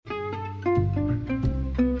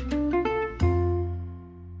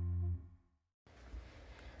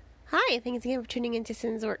Hi, thanks again for tuning into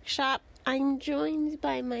Sin's Workshop. I'm joined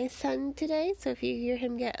by my son today, so if you hear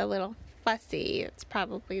him get a little fussy, it's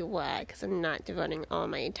probably why, because I'm not devoting all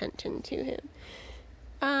my attention to him.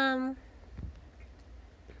 We're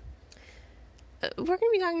going to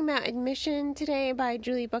be talking about Admission today by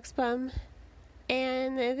Julie Buxbaum,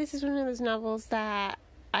 and this is one of those novels that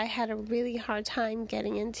I had a really hard time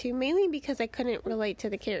getting into, mainly because I couldn't relate to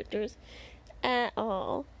the characters at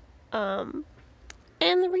all.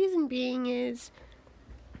 And the reason being is,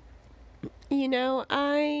 this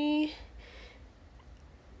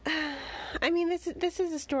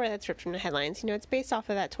is a story that's ripped from the headlines. It's based off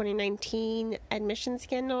of that 2019 admission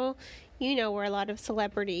scandal, where a lot of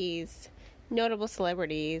celebrities, notable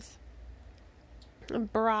celebrities,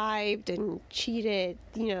 bribed and cheated,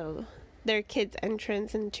 their kids'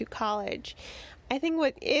 entrance into college. I think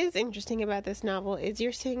what is interesting about this novel is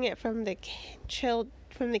you're seeing it from the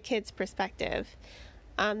kids' perspective.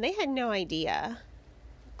 They had no idea.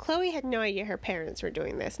 Chloe had no idea her parents were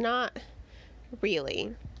doing this. Not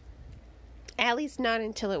really. At least not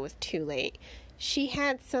until it was too late. She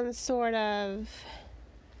had some sort of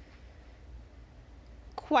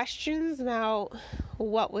questions about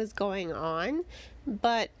what was going on,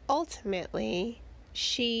 but ultimately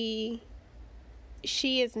she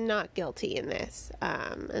is not guilty in this.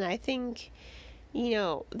 And I think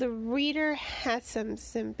the reader has some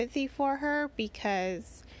sympathy for her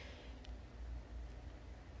because,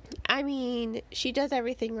 she does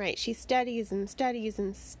everything right. She studies and studies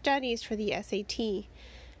and studies for the SAT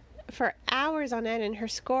for hours on end, and her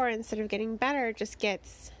score, instead of getting better, just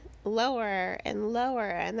gets lower and lower,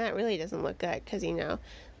 and that really doesn't look good because,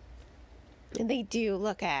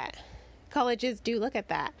 colleges do look at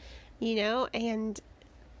that, and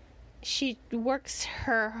she works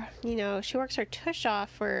her tush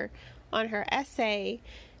off on her essay.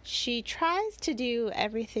 She tries to do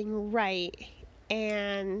everything right,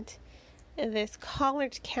 and this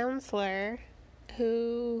college counselor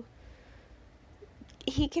he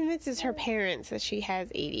convinces her parents that she has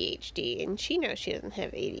ADHD, and she knows she doesn't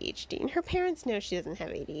have ADHD, and her parents know she doesn't have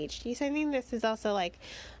ADHD. So I think this is also like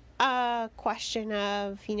a question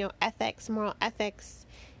of, ethics, moral ethics,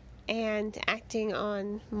 and acting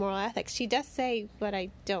on moral ethics. She does say, but I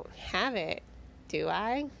don't have it, do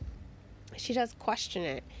I? She does question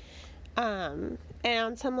it. And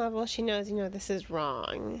on some level, she knows, this is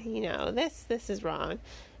wrong. This is wrong. And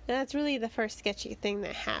that's really the first sketchy thing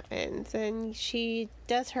that happens. And she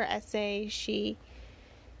does her essay. She,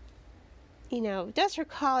 does her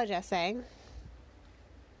college essay.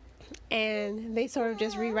 And they sort of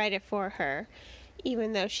just rewrite it for her,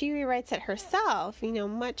 even though she rewrites it herself, in a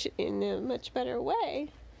much better way.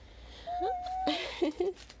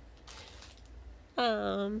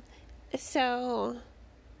 So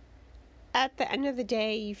at the end of the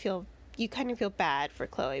day, you kind of feel bad for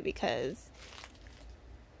Chloe because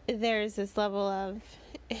there's this level of,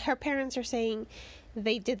 her parents are saying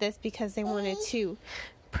they did this because they wanted to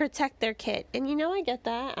protect their kid. And I get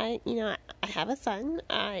that. I have a son.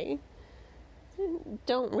 I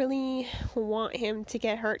don't really want him to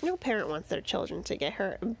get hurt. No parent wants their children to get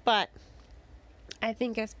hurt. But I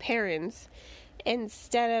think as parents,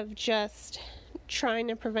 instead of just trying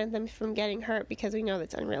to prevent them from getting hurt, because we know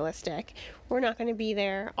that's unrealistic, we're not going to be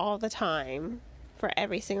there all the time for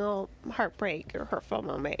every single heartbreak or hurtful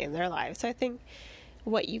moment in their lives. So I think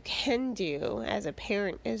what you can do as a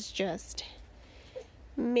parent is just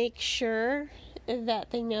make sure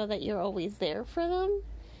that they know that you're always there for them,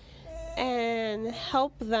 and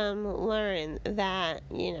help them learn that,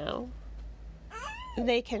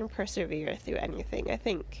 they can persevere through anything. I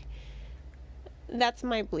think that's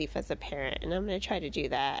my belief as a parent, and I'm going to try to do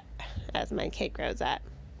that as my kid grows up.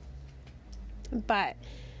 But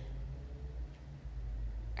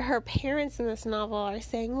her parents in this novel are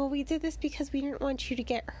saying, well, we did this because we didn't want you to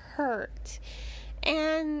get hurt.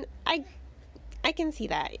 And I can see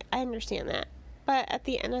that. I understand that. But at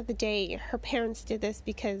the end of the day, her parents did this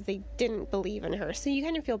because they didn't believe in her. So you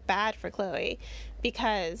kind of feel bad for Chloe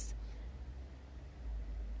because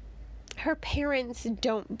her parents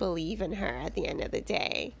don't believe in her at the end of the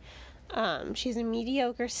day. She's a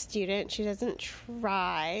mediocre student. She doesn't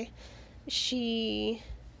try. She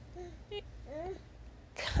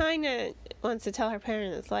kind of wants to tell her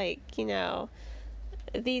parents,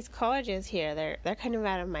 these colleges here, they're kind of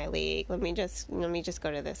out of my league. Let me just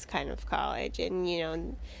go to this kind of college.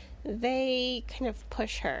 And, they kind of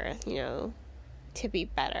push her, to be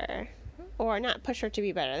better. Or not push her to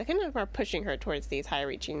be better. They kind of are pushing her towards these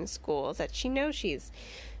high-reaching schools that she knows she's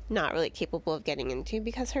not really capable of getting into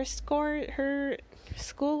because her schoolwork,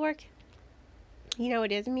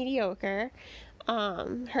 it is mediocre.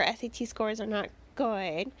 Her SAT scores are not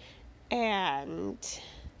good, and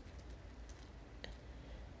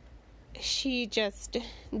she just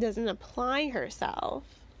doesn't apply herself.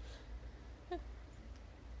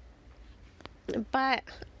 But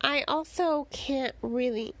I also can't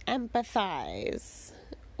really empathize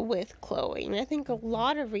with Chloe, and I think a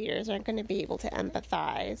lot of readers aren't going to be able to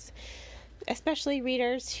empathize, especially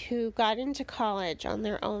readers who got into college on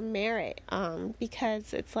their own merit,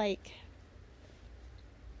 because it's like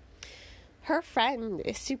her friend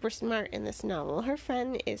is super smart in this novel. Her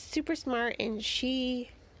friend is super smart, and she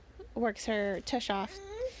works her tush off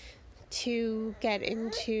to get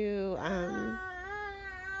into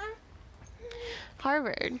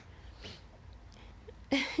Harvard.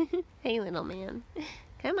 Hey, little man.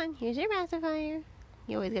 Come on, here's your pacifier.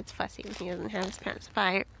 He always gets fussy when he doesn't have his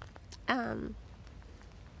pacifier.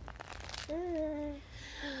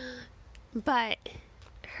 But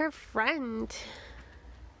her friend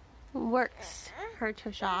works her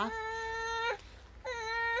tush off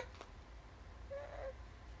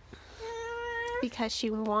because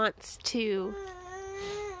she wants to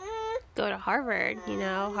go to Harvard. You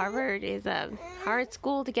know, Harvard is a hard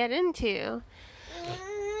school to get into.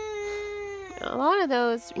 A lot of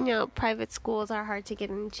those, you know, private schools are hard to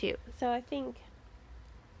get into. So I think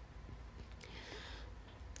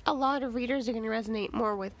a lot of readers are going to resonate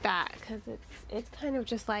more with that, because it's kind of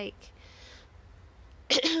just like,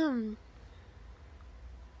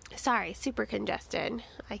 sorry, super congested.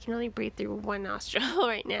 I can only breathe through one nostril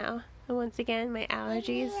right now. And once again, my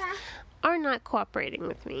allergies are not cooperating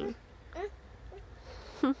with me.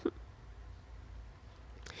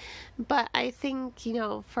 But I think, you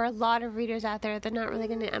know, for a lot of readers out there, they're not really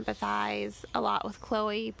going to empathize a lot with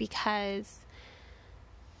Chloe because,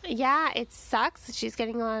 yeah, it sucks that she's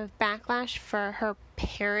getting a lot of backlash for her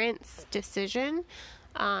parents' decision,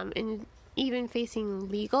 and even facing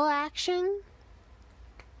legal action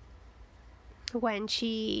when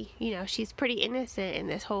she, you know, she's pretty innocent in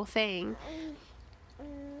this whole thing.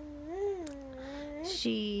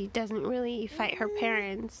 She doesn't really fight her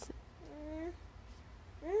parents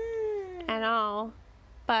at all.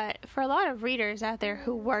 But for a lot of readers out there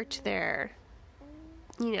who worked their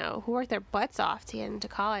butts off to get into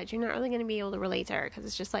college, you're not really going to be able to relate to her, because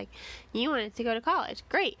it's just like, you wanted to go to college.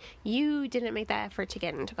 Great. You didn't make that effort to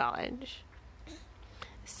get into college.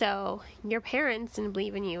 So your parents didn't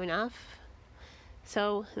believe in you enough.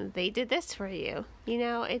 So they did this for you. You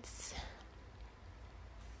know, it's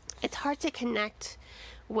hard to connect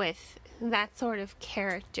with that sort of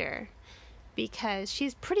character, because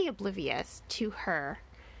she's pretty oblivious to her,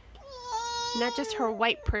 not just her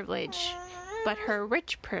white privilege, but her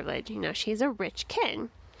rich privilege. You know, she's a rich kid.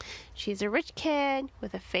 She's a rich kid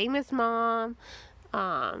with a famous mom,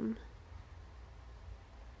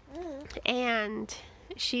 and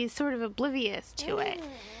she's sort of oblivious to it,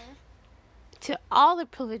 to all the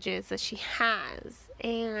privileges that she has,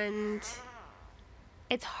 and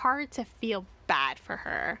it's hard to feel bad for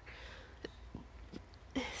her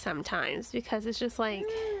sometimes, because it's just like,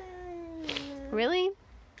 really?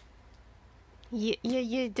 You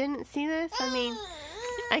didn't see this? I mean,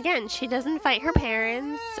 again, she doesn't fight her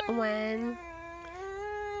parents when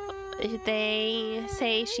they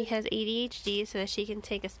say she has ADHD so that she can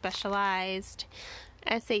take a specialized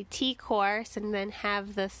SAT course and then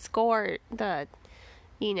have the score,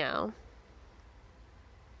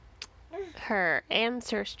 her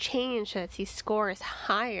answers change so that she scores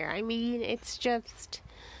higher. I mean, it's just,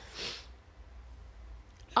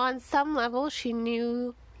 on some level, she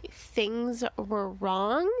knew things were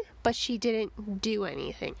wrong, but she didn't do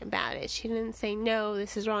anything about it. She didn't say, no,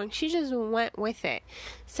 this is wrong. She just went with it.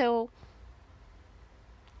 So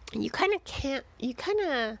you kind of can't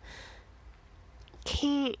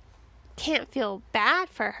feel bad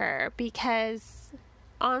for her, because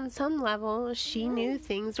on some level she knew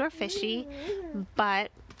things were fishy,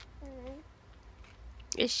 but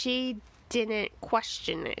she didn't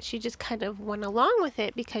question it. She just kind of went along with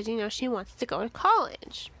it because, you know, she wants to go to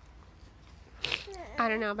college. I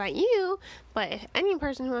don't know about you, but if any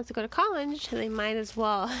person who wants to go to college, they might as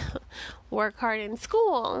well work hard in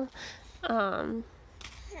school.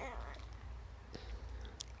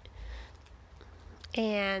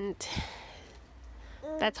 And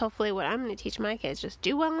that's hopefully what I'm going to teach my kids. Just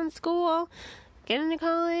do well in school, get into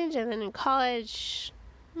college, and then in college,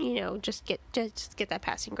 you know, just get that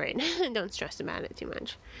passing grade. Don't stress about it too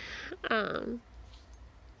much.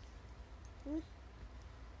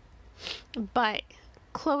 But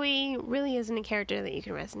Chloe really isn't a character that you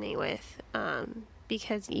can resonate with,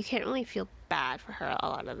 because you can't really feel bad for her a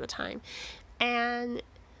lot of the time. And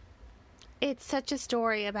it's such a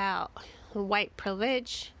story about white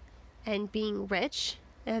privilege and being rich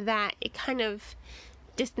that it kind of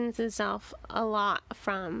distances itself a lot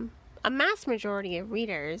from a mass majority of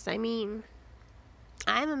readers. I mean,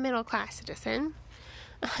 I'm a middle-class citizen,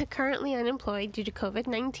 currently unemployed due to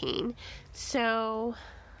COVID-19, so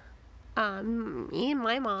me and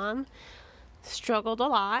my mom struggled a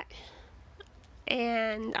lot,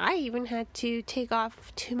 and I even had to take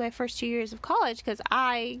off to my first 2 years of college because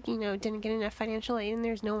I, didn't get enough financial aid and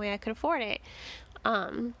there's no way I could afford it.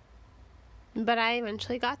 But I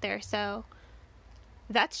eventually got there, so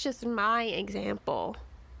that's just my example.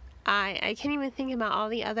 I can't even think about all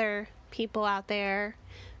the other people out there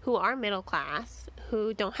who are middle class,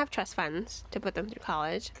 who don't have trust funds to put them through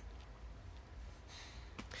college.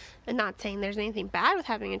 I'm not saying there's anything bad with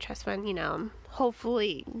having a trust fund, I'm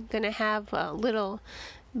hopefully going to have a little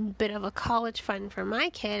bit of a college fund for my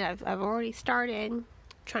kid. I've already started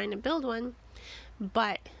trying to build one,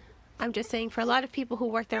 but I'm just saying for a lot of people who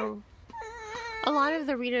work there, a lot of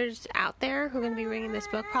the readers out there who are going to be reading this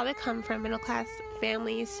book probably come from middle class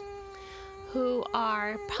families who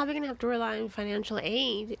are probably going to have to rely on financial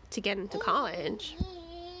aid to get into college,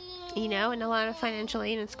 and a lot of financial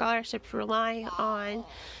aid and scholarships rely on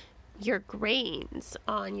your grades,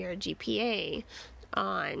 on your GPA,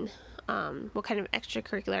 on what kind of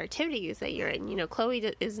extracurricular activities that you're in.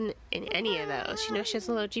 Chloe isn't in any of those. She has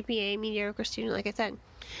a low GPA, mediocre student, like I said.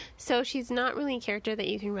 So she's not really a character that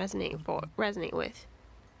you can resonate with.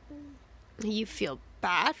 You feel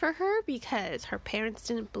bad for her because her parents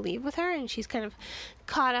didn't believe with her, and she's kind of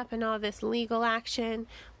caught up in all this legal action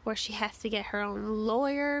where she has to get her own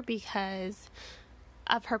lawyer because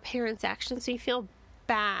of her parents' actions. So you feel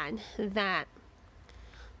bad that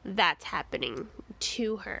that's happening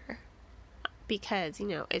to her because,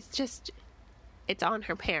 it's on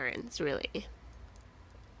her parents, really.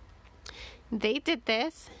 They did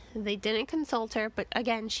this. They didn't consult her, but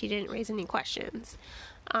again, she didn't raise any questions.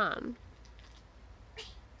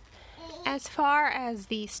 As far as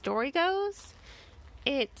the story goes,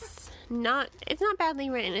 it's not badly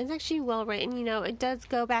written. It's actually well written. It does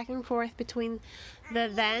go back and forth between the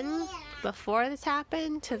then, before this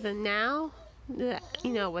happened, to the now,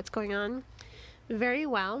 what's going on very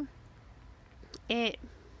well. It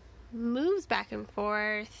moves back and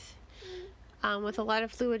forth with a lot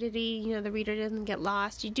of fluidity. The reader doesn't get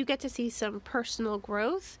lost. You do get to see some personal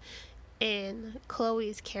growth in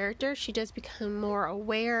Chloe's character. She does become more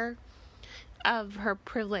aware of her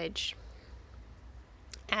privilege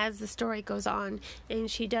as the story goes on, and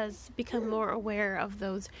she does become more aware of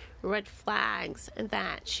those red flags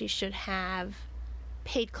that she should have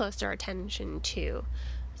paid closer attention to.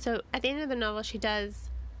 So at the end of the novel, she does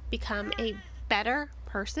become a better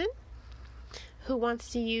person who wants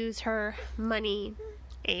to use her money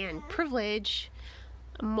and privilege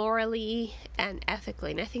morally and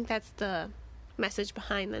ethically. And I think that's the message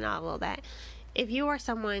behind the novel, that if you are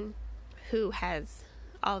someone who has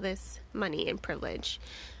all this money and privilege,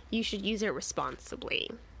 you should use it responsibly.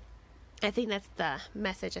 I think that's the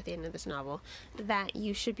message at the end of this novel, that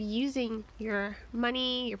you should be using your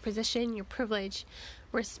money, your position, your privilege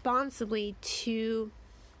responsibly to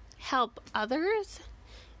help others,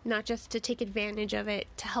 not just to take advantage of it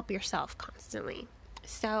to help yourself constantly.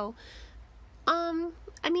 So, that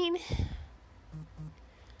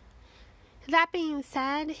being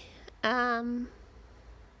said, I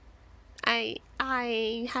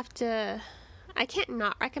can't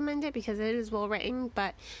not recommend it because it is well written,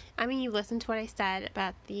 but you listened to what I said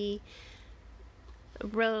about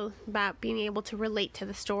about being able to relate to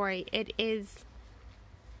the story. It is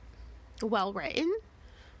well written.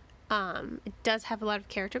 It does have a lot of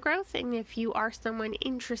character growth, and if you are someone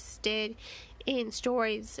interested in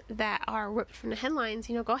stories that are ripped from the headlines,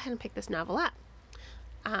 go ahead and pick this novel up.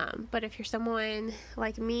 But if you're someone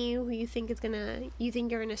like me who you think you're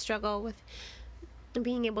gonna struggle with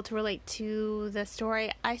being able to relate to the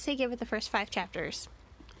story, I say give it the first 5 chapters.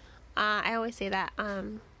 I always say that.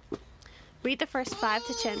 Read the first 5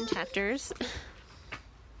 to 10 chapters.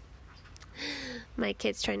 My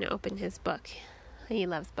kid's trying to open his book. He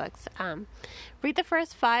loves books. Read the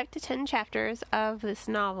first 5 to 10 chapters of this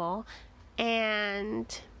novel,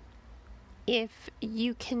 and if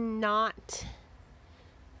you cannot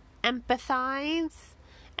empathize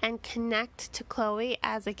and connect to Chloe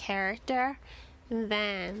as a character,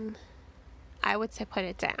 then I would say put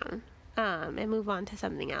it down and move on to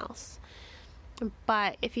something else.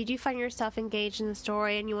 But if you do find yourself engaged in the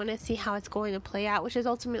story and you want to see how it's going to play out, which is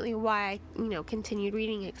ultimately why I continued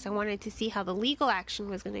reading it, because I wanted to see how the legal action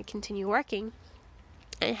was going to continue working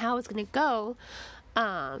and how it's going to go,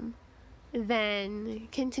 then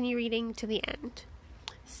continue reading to the end.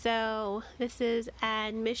 So this is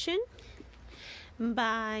Admission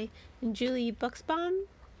by Julie Buxbaum,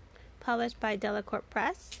 published by Delacorte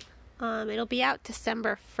Press. It'll be out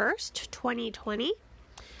December 1st, 2020,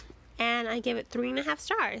 and I give it 3.5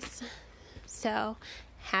 stars. So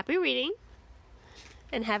happy reading,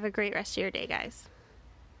 and have a great rest of your day, guys.